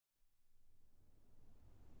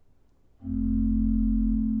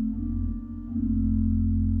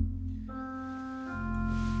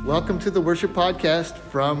Welcome to the Worship Podcast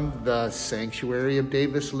from the Sanctuary of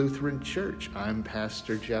Davis Lutheran Church. I'm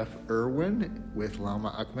Pastor Jeff Irwin with Lama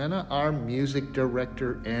Akmena, our music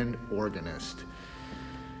director and organist.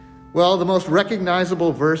 Well, the most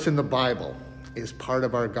recognizable verse in the Bible is part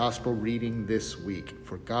of our gospel reading this week.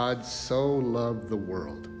 For God so loved the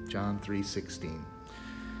world, John 3:16.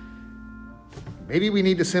 Maybe we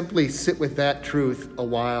need to simply sit with that truth a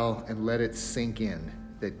while and let it sink in,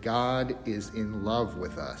 that God is in love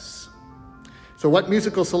with us. So what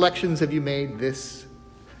musical selections have you made this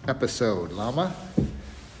episode, Lama?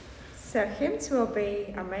 So hymns will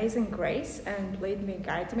be Amazing Grace and Lead Me,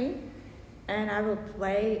 Guide Me. And I will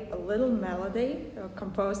play a little melody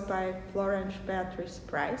composed by Florence Beatrice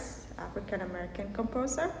Price, African-American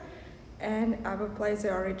composer. And I will play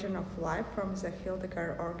The Origin of Life from the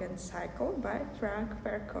Hildegard Organ Cycle by Frank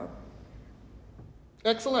Verko.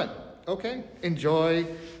 Excellent. Okay. Enjoy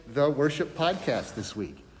the Worship Podcast this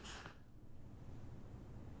week.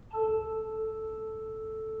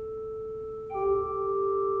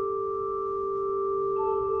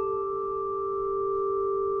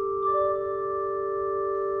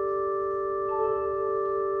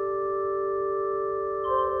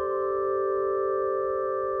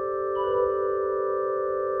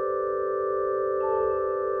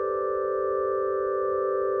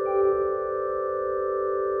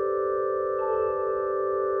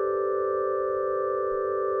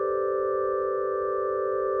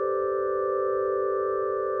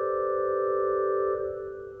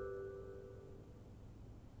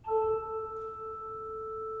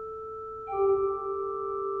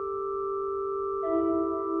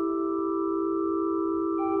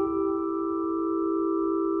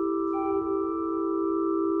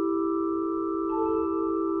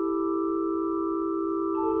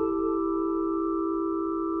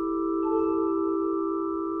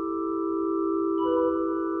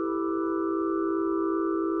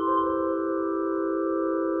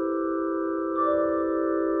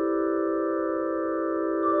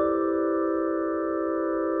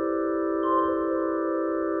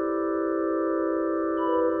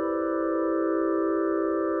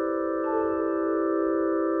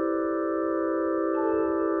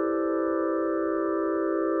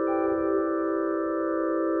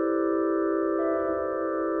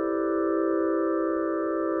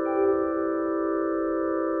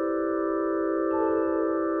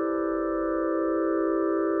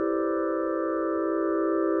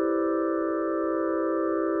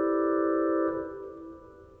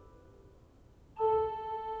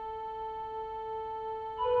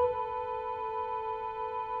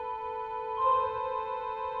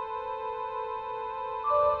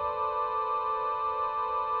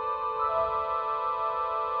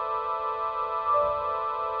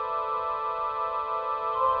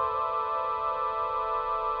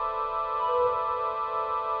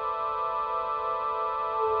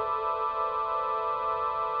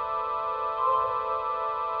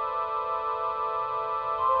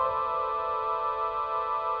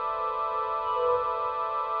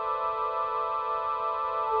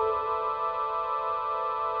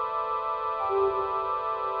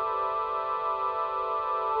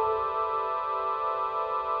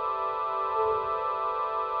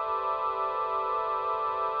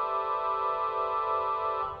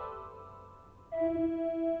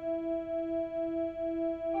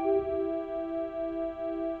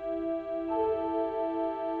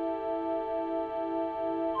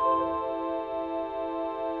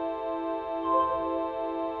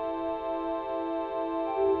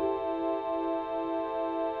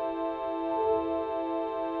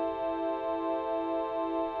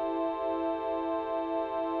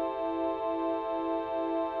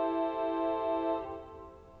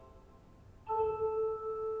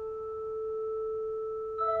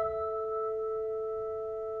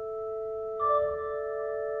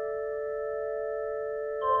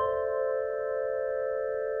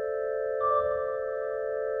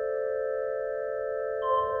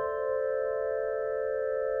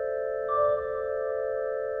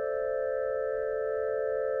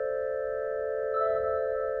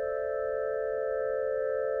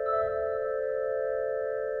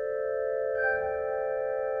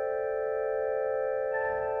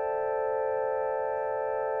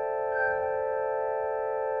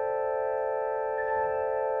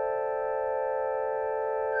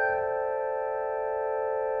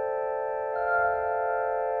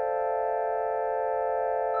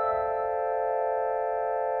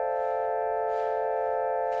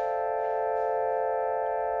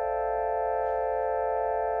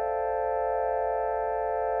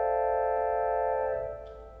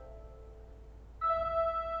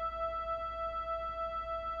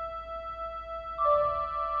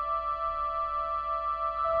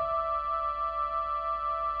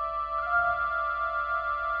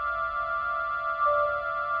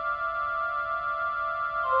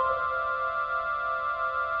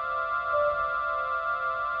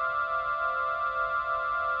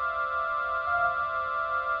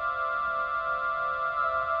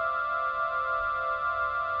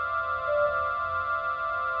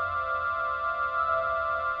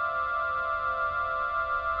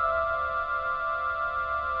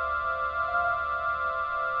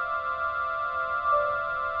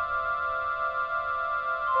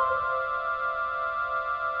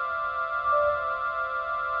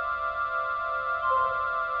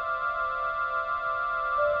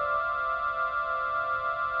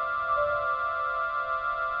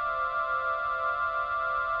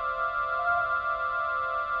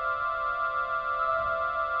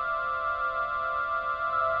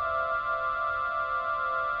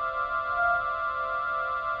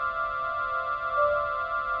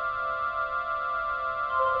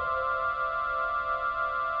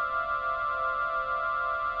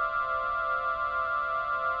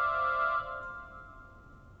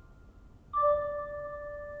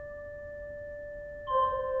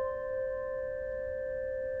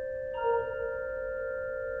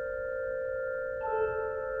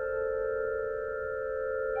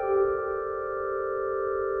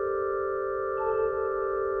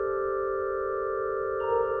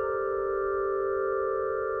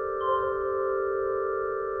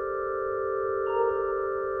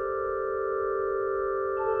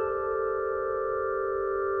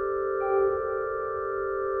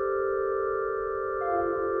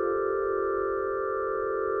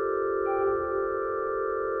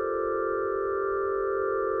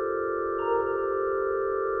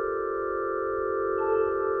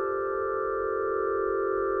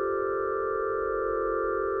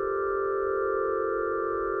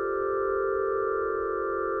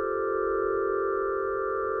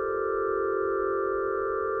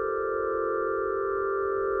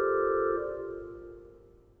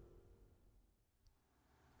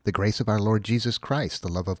 The grace of our Lord Jesus Christ,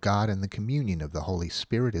 the love of God, and the communion of the Holy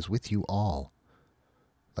Spirit is with you all.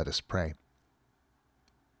 Let us pray.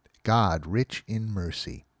 God, rich in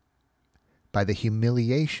mercy, by the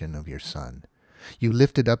humiliation of your Son, you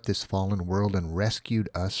lifted up this fallen world and rescued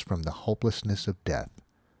us from the hopelessness of death.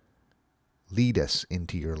 Lead us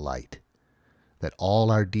into your light, that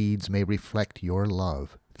all our deeds may reflect your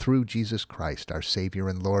love, through Jesus Christ, our Savior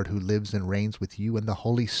and Lord, who lives and reigns with you and the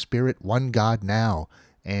Holy Spirit, one God, now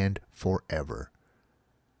and forever.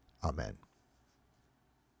 Amen.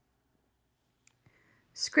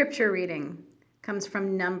 Scripture reading comes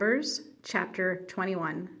from Numbers chapter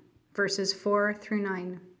 21, verses 4 through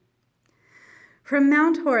 9. From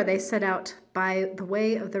Mount Hor they set out by the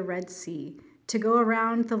way of the Red Sea to go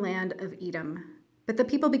around the land of Edom, but the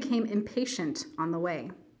people became impatient on the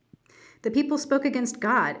way. The people spoke against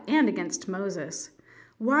God and against Moses.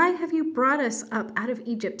 "Why have you brought us up out of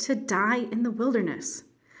Egypt to die in the wilderness?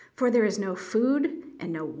 For there is no food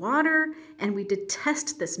and no water, and we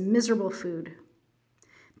detest this miserable food."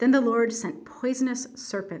 Then the Lord sent poisonous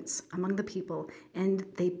serpents among the people, and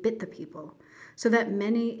they bit the people, so that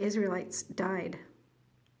many Israelites died.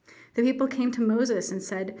 The people came to Moses and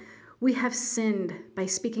said, "We have sinned by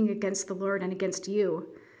speaking against the Lord and against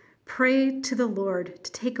you. Pray to the Lord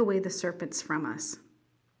to take away the serpents from us."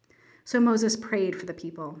 So Moses prayed for the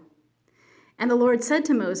people. And the Lord said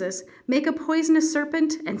to Moses, "Make a poisonous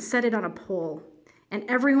serpent and set it on a pole, and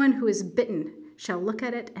everyone who is bitten shall look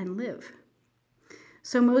at it and live."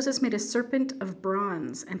 So Moses made a serpent of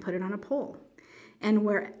bronze and put it on a pole. And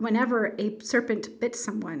whenever a serpent bit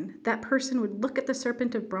someone, that person would look at the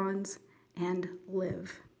serpent of bronze and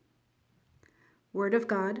live. Word of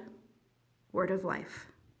God, word of life.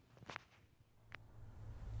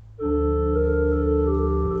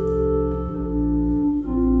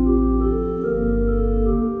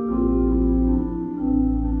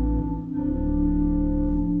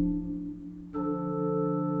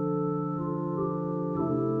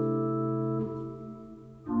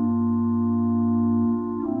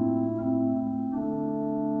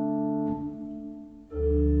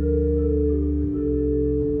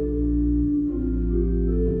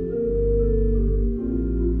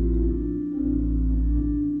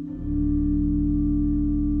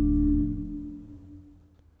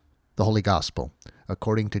 The Holy Gospel,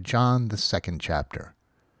 according to John, the 2nd chapter.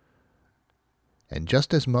 And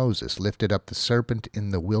just as Moses lifted up the serpent in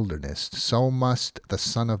the wilderness, so must the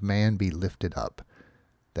Son of Man be lifted up,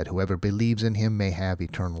 that whoever believes in him may have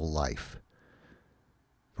eternal life.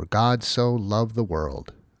 For God so loved the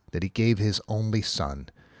world, that he gave his only Son,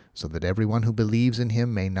 so that everyone who believes in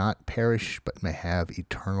him may not perish, but may have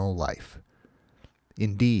eternal life.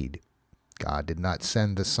 Indeed, God did not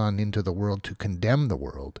send the Son into the world to condemn the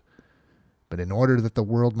world, but in order that the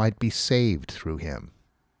world might be saved through him.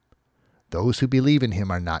 Those who believe in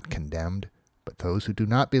him are not condemned, but those who do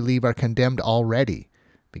not believe are condemned already,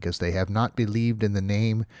 because they have not believed in the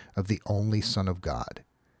name of the only Son of God.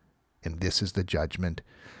 And this is the judgment,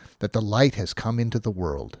 that the light has come into the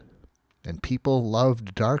world, and people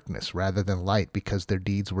loved darkness rather than light, because their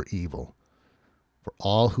deeds were evil. For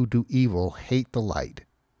all who do evil hate the light,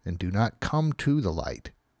 and do not come to the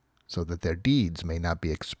light, so that their deeds may not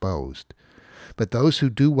be exposed. But those who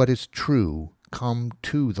do what is true come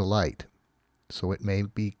to the light, so it may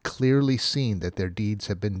be clearly seen that their deeds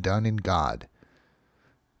have been done in God.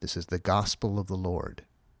 This is the gospel of the Lord.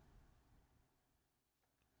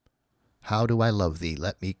 How do I love thee?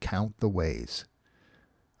 Let me count the ways.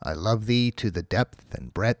 I love thee to the depth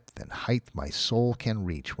and breadth and height my soul can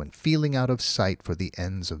reach, when feeling out of sight for the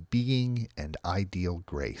ends of being and ideal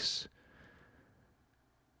grace.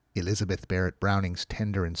 Elizabeth Barrett Browning's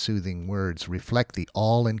tender and soothing words reflect the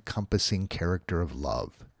all-encompassing character of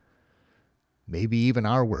love. Maybe even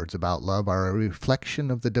our words about love are a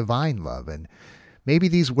reflection of the divine love, and maybe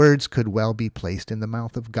these words could well be placed in the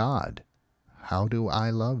mouth of God. How do I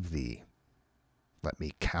love thee? Let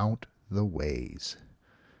me count the ways.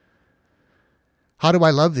 How do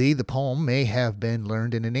I love thee? The poem may have been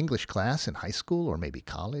learned in an English class in high school or maybe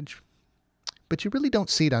college, but you really don't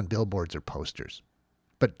see it on billboards or posters.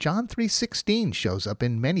 But John 3:16 shows up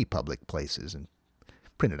in many public places, and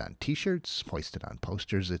printed on t-shirts, hoisted on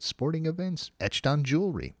posters at sporting events, etched on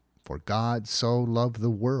jewelry. For God so loved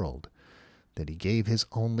the world that he gave his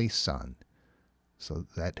only Son, so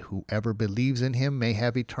that whoever believes in him may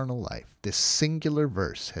have eternal life. This singular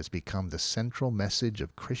verse has become the central message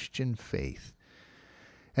of Christian faith.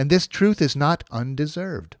 And this truth is not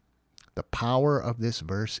undeserved. The power of this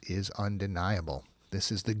verse is undeniable. This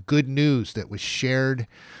is the good news that was shared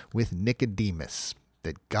with Nicodemus,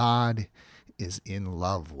 that God is in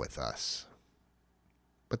love with us.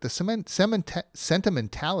 But the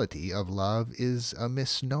sentimentality of love is a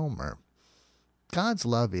misnomer. God's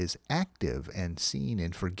love is active and seen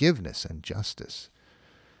in forgiveness and justice.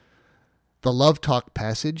 The love talk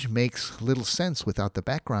passage makes little sense without the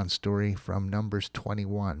background story from Numbers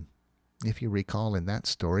 21. If you recall, in that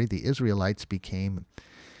story, the Israelites became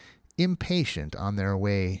impatient on their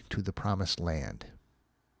way to the promised land.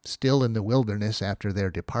 Still in the wilderness after their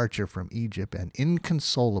departure from Egypt and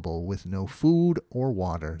inconsolable with no food or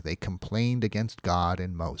water, they complained against God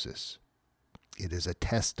and Moses. It is a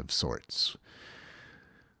test of sorts.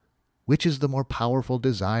 Which is the more powerful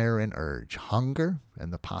desire and urge, hunger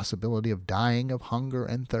and the possibility of dying of hunger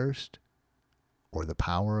and thirst, or the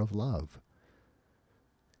power of love?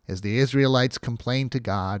 As the Israelites complained to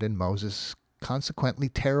God and Moses, consequently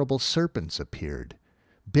terrible serpents appeared,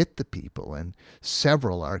 bit the people, and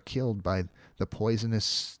several are killed by the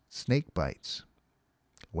poisonous snake bites.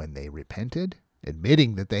 When they repented,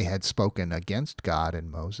 admitting that they had spoken against God and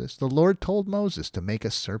Moses, the Lord told Moses to make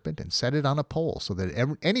a serpent and set it on a pole so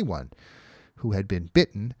that anyone who had been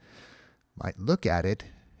bitten might look at it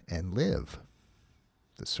and live.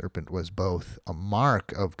 The serpent was both a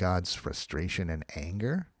mark of God's frustration and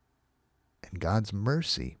anger and God's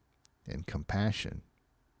mercy and compassion.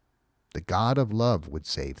 The God of love would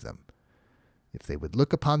save them if they would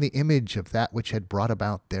look upon the image of that which had brought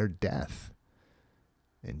about their death.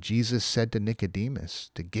 And Jesus said to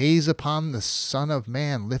Nicodemus, to gaze upon the Son of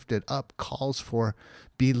Man lifted up calls for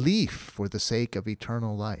belief for the sake of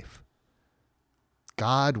eternal life.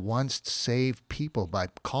 God wants to save people by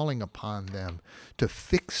calling upon them to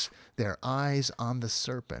fix their eyes on the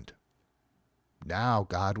serpent. Now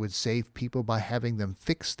God would save people by having them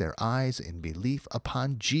fix their eyes in belief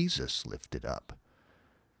upon Jesus lifted up.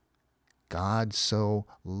 God so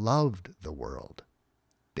loved the world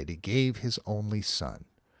that he gave his only Son.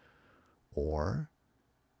 Or,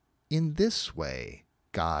 in this way,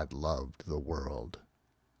 God loved the world.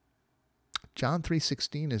 John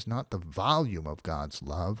 3:16 is not the volume of God's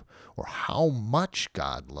love or how much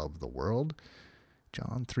God loved the world.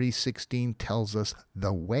 John 3:16 tells us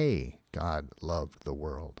the way God loved the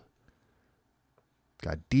world.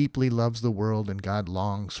 God deeply loves the world, and God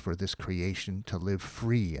longs for this creation to live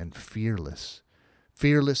free and fearless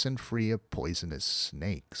and free of poisonous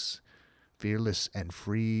snakes, fearless and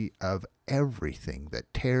free of everything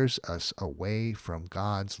that tears us away from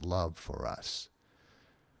God's love for us.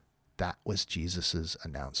 That was Jesus'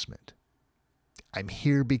 announcement. I'm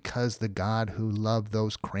here because the God who loved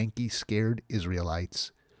those cranky, scared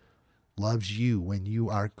Israelites loves you when you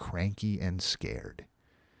are cranky and scared.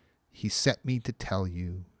 He sent me to tell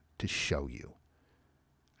you, to show you.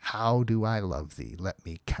 How do I love thee? Let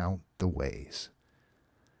me count the ways.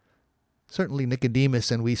 Certainly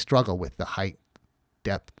Nicodemus and we struggle with the height,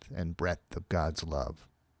 depth, and breadth of God's love.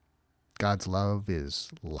 God's love is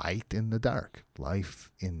light in the dark,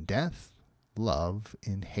 life in death, love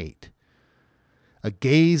in hate. A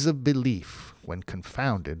gaze of belief when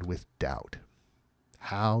confounded with doubt.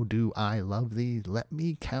 How do I love thee? Let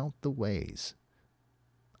me count the ways.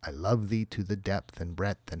 I love thee to the depth and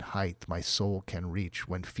breadth and height my soul can reach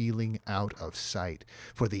when feeling out of sight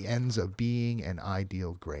for the ends of being and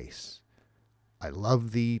ideal grace. I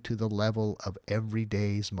love thee to the level of every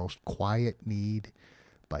day's most quiet need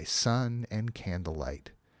by sun and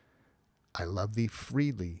candlelight. I love thee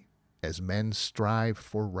freely as men strive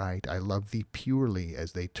for right. I love thee purely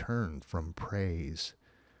as they turn from praise.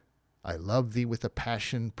 I love thee with a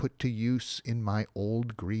passion put to use in my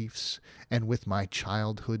old griefs and with my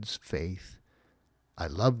childhood's faith. I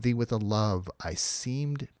love thee with a love I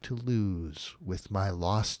seemed to lose with my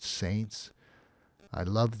lost saints. I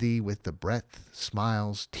love thee with the breath,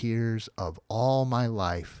 smiles, tears of all my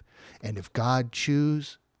life, and if God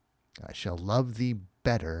choose, I shall love thee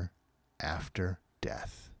better after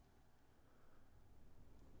death.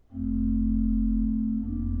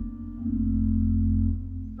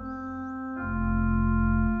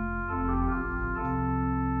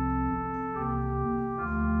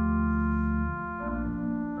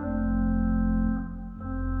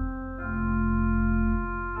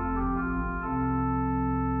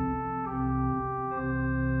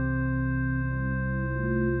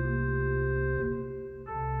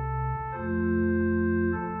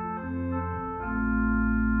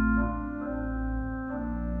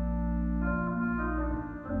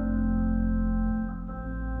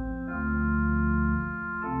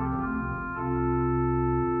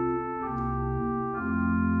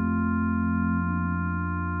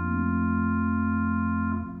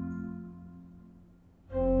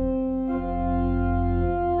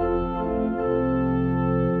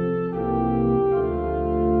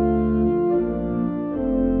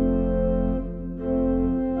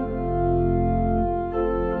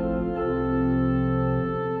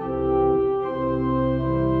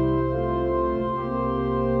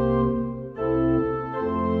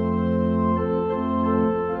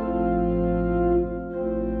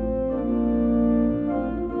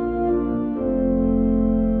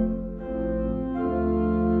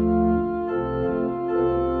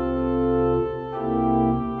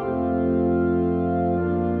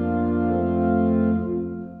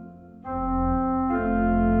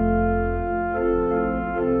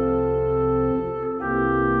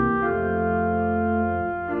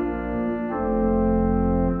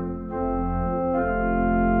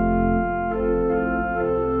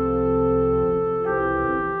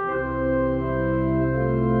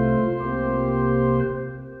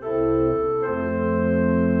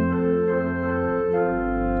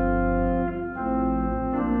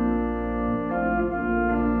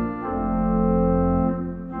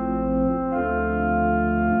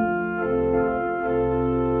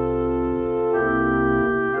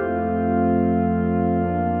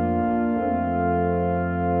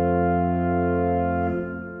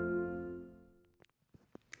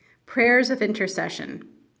 Prayers of intercession.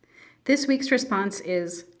 This week's response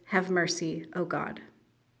is, "Have mercy, O God."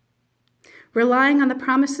 Relying on the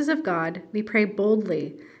promises of God, we pray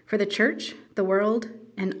boldly for the church, the world,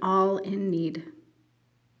 and all in need.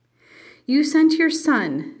 You sent your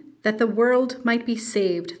Son that the world might be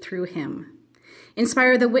saved through him.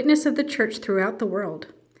 Inspire the witness of the church throughout the world.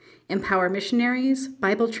 Empower missionaries,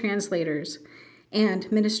 Bible translators, and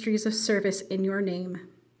ministries of service in your name.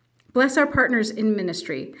 Bless our partners in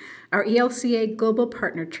ministry, our ELCA Global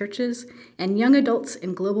Partner Churches, and young adults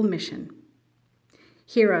in global mission.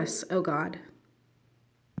 Hear us, O God.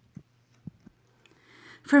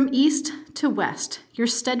 From east to west, your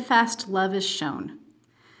steadfast love is shown.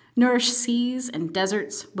 Nourish seas and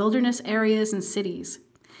deserts, wilderness areas and cities.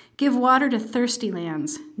 Give water to thirsty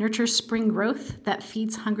lands. Nurture spring growth that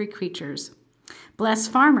feeds hungry creatures. Bless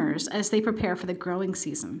farmers as they prepare for the growing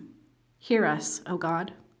season. Hear us, O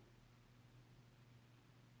God.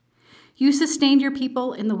 You sustained your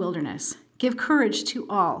people in the wilderness. Give courage to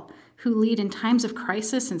all who lead in times of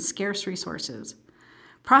crisis and scarce resources.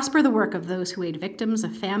 Prosper the work of those who aid victims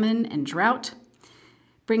of famine and drought.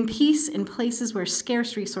 Bring peace in places where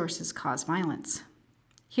scarce resources cause violence.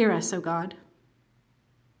 Hear us, O God.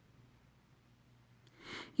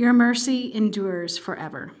 Your mercy endures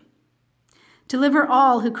forever. Deliver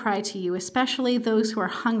all who cry to you, especially those who are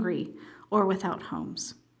hungry or without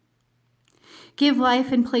homes. Give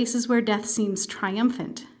life in places where death seems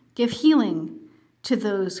triumphant. Give healing to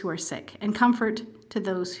those who are sick and comfort to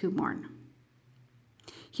those who mourn.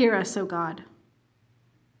 Hear us, O God.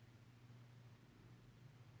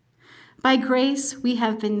 By grace we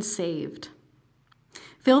have been saved.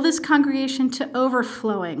 Fill this congregation to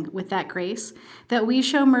overflowing with that grace, that we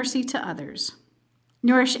show mercy to others.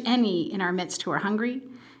 Nourish any in our midst who are hungry,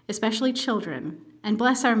 especially children, and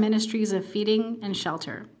bless our ministries of feeding and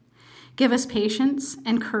shelter. Give us patience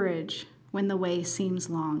and courage when the way seems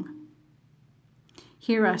long.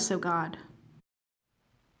 Hear us, O God.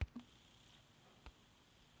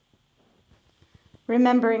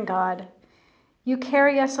 Remembering God, you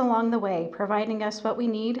carry us along the way, providing us what we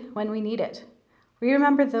need when we need it. We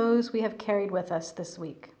remember those we have carried with us this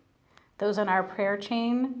week, those on our prayer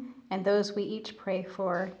chain, and those we each pray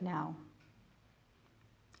for now.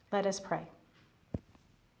 Let us pray.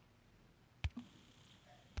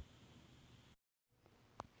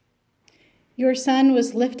 Your Son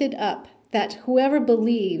was lifted up, that whoever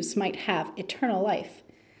believes might have eternal life.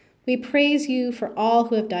 We praise you for all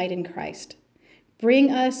who have died in Christ.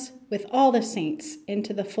 Bring us with all the saints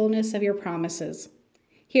into the fullness of your promises.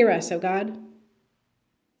 Hear us, O God.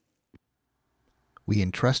 We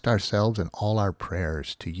entrust ourselves and all our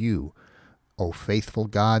prayers to you, O faithful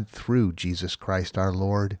God, through Jesus Christ our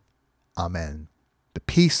Lord. Amen. The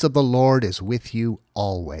peace of the Lord is with you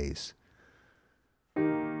always.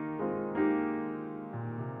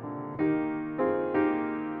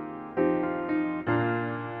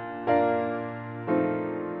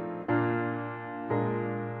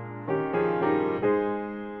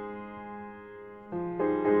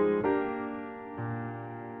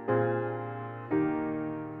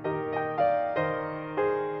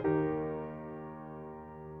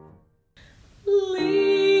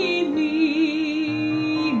 Lead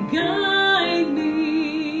me, guide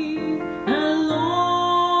me,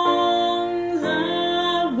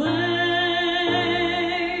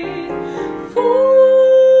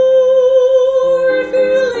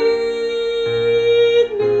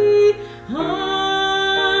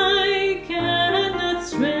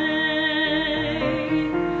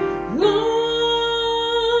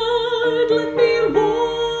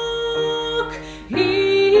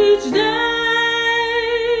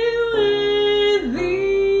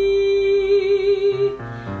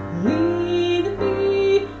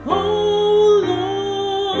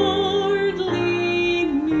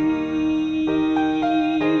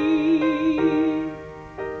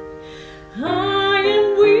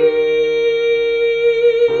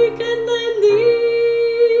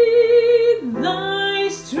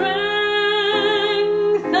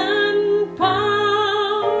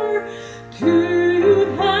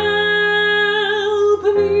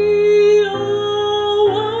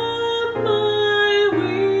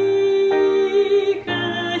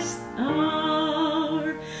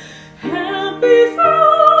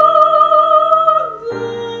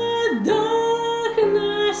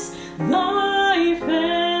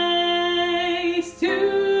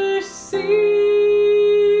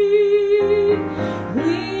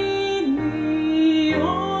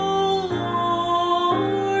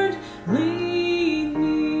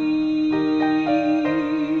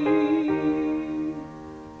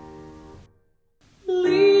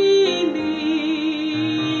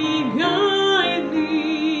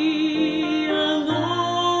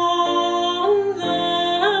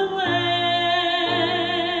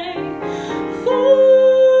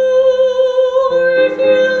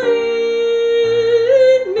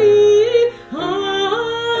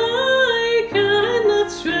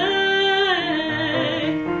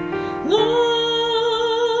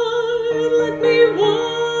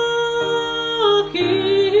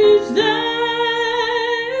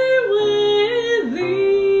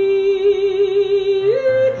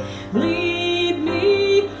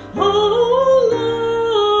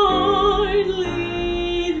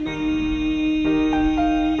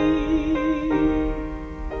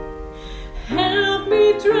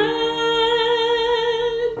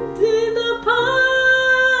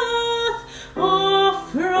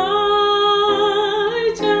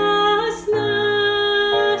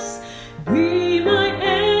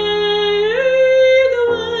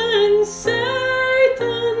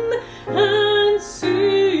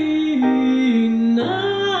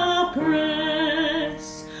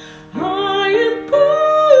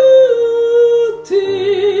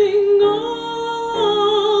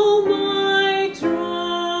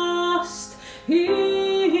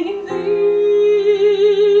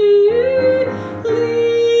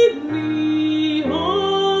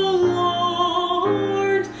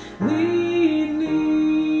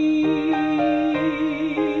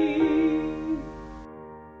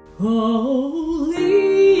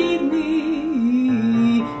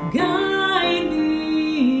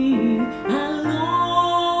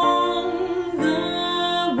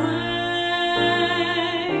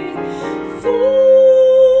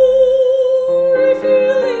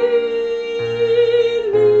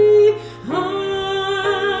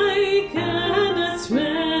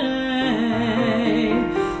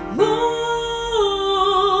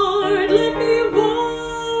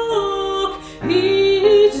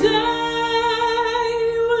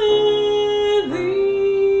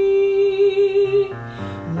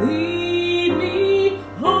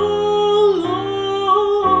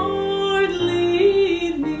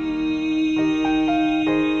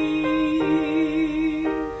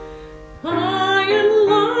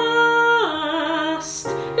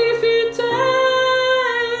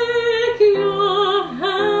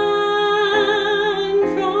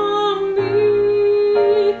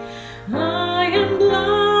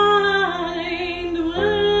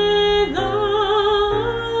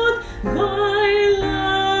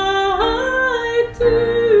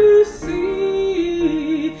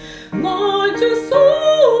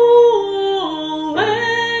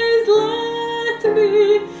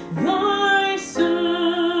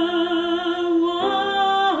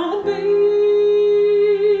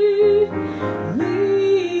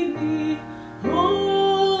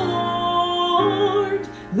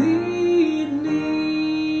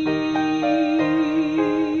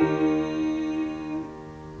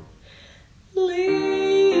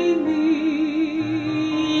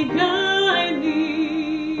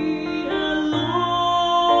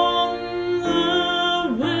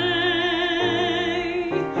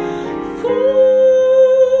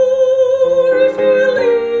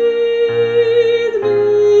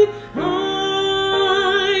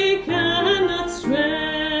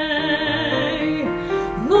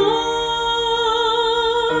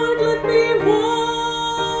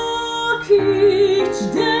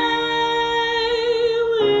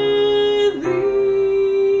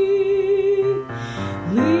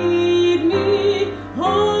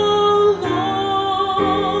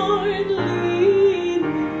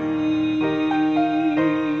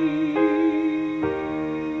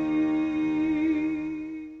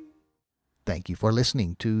 for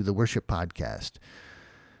listening to the Worship Podcast.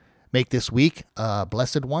 Make this week a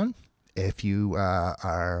blessed one. If you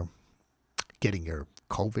are getting your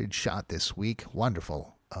COVID shot this week,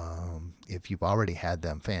 wonderful. If you've already had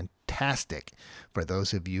them, fantastic. For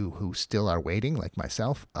those of you who still are waiting, like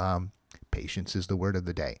myself, patience is the word of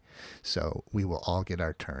the day. So we will all get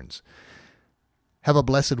our turns. Have a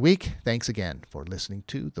blessed week. Thanks again for listening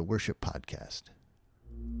to the Worship Podcast.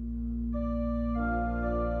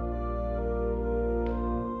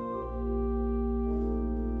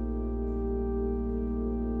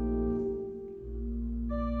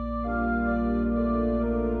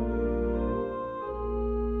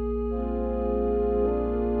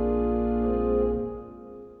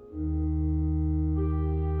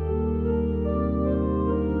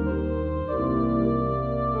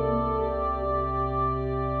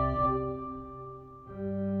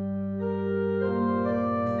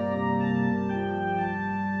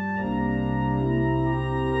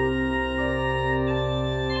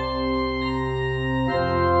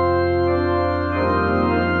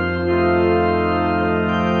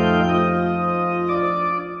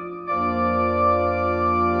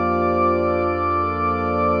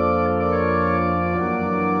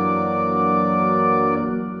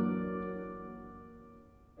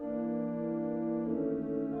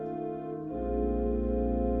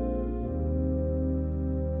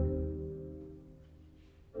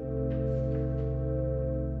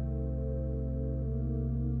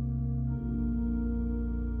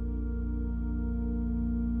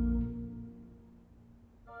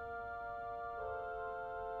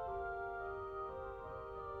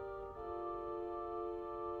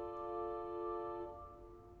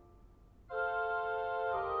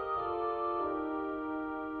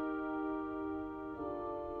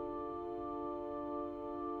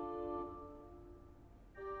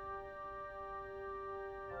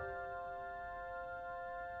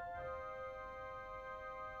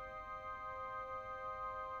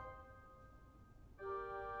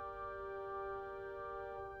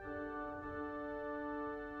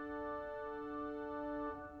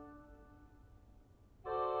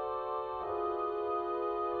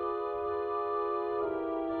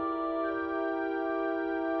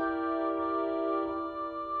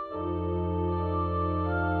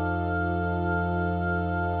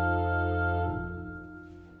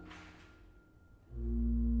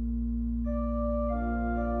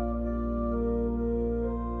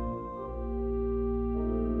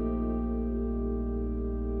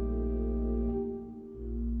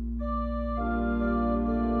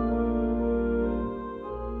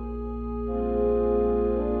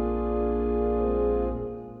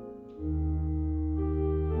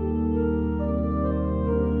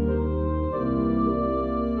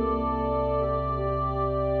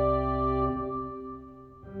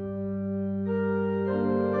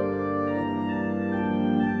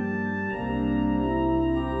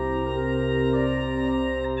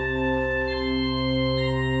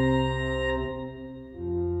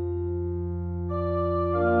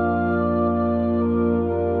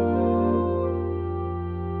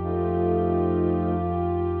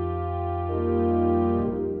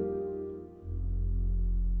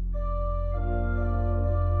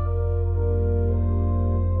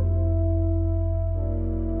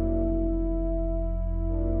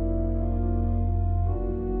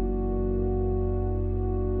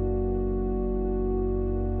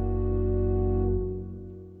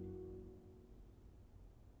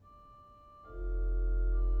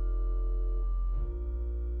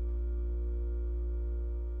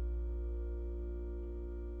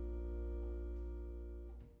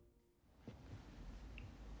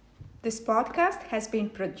 This podcast has been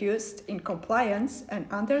produced in compliance and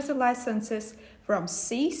under the licenses from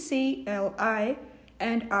CCLI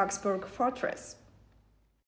and Augsburg Fortress.